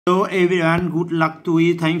Hello everyone, good luck to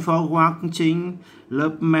you. Thanks for watching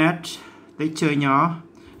lớp math lecture nhỏ.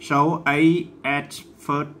 So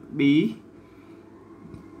aX+b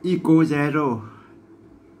equals 0.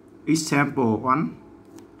 Example 1.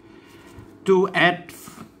 2x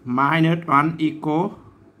minus 1 equals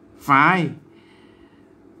 5.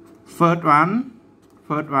 First one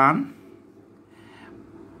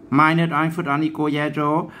minus 1 first one equals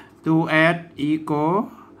 0. 2x equals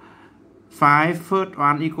 5 first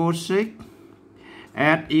one equals 6.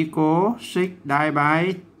 X equals 6 divided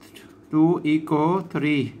by 2 equals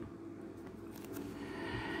 3.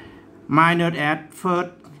 Minus x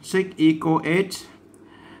first 6 equals 8.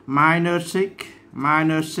 Minus 6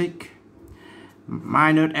 minus 6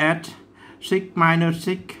 minus x 6 minus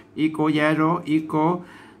 6 equals 0 equals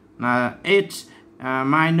 8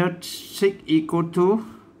 minus 6 equals 2.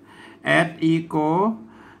 X equals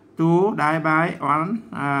 2 divided by 1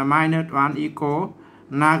 minus 1 equals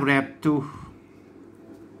negative 2.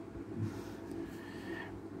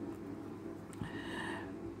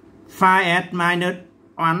 Five x minus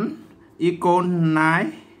 1 equals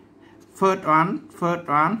 9. First one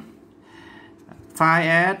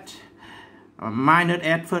 5x minus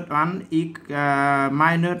x first one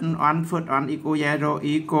minus 1 first one equals 0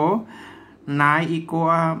 equals 9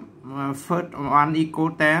 equals first one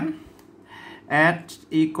equals 10. X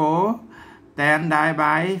equals 10 divided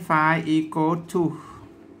by 5 equals 2.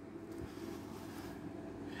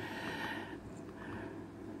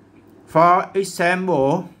 For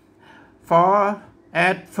example,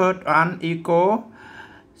 4x first one equals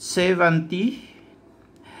 70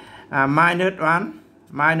 minus 1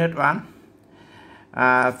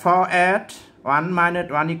 4x 1 minus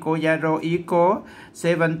 1 equals 0 equals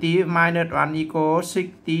 70 minus 1 equals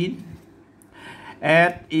 16.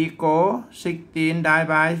 X equals 16 divided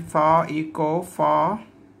by 4 equals 4.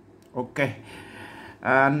 Okay.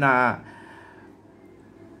 And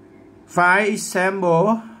 5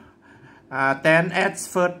 example 10x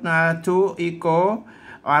first 2 equals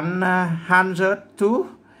 102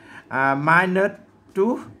 minus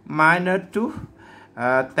 2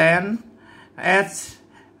 10x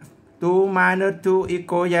 2 minus 2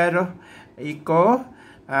 equals 0 equals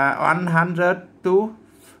 102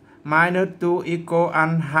 minus 2 equals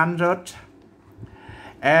 100.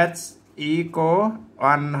 X equals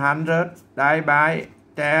 100 divided by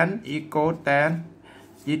 10 equals 10.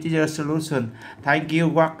 This is the solution. Thank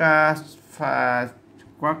you.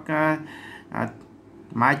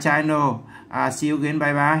 My channel. See you again.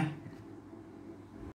 Bye bye.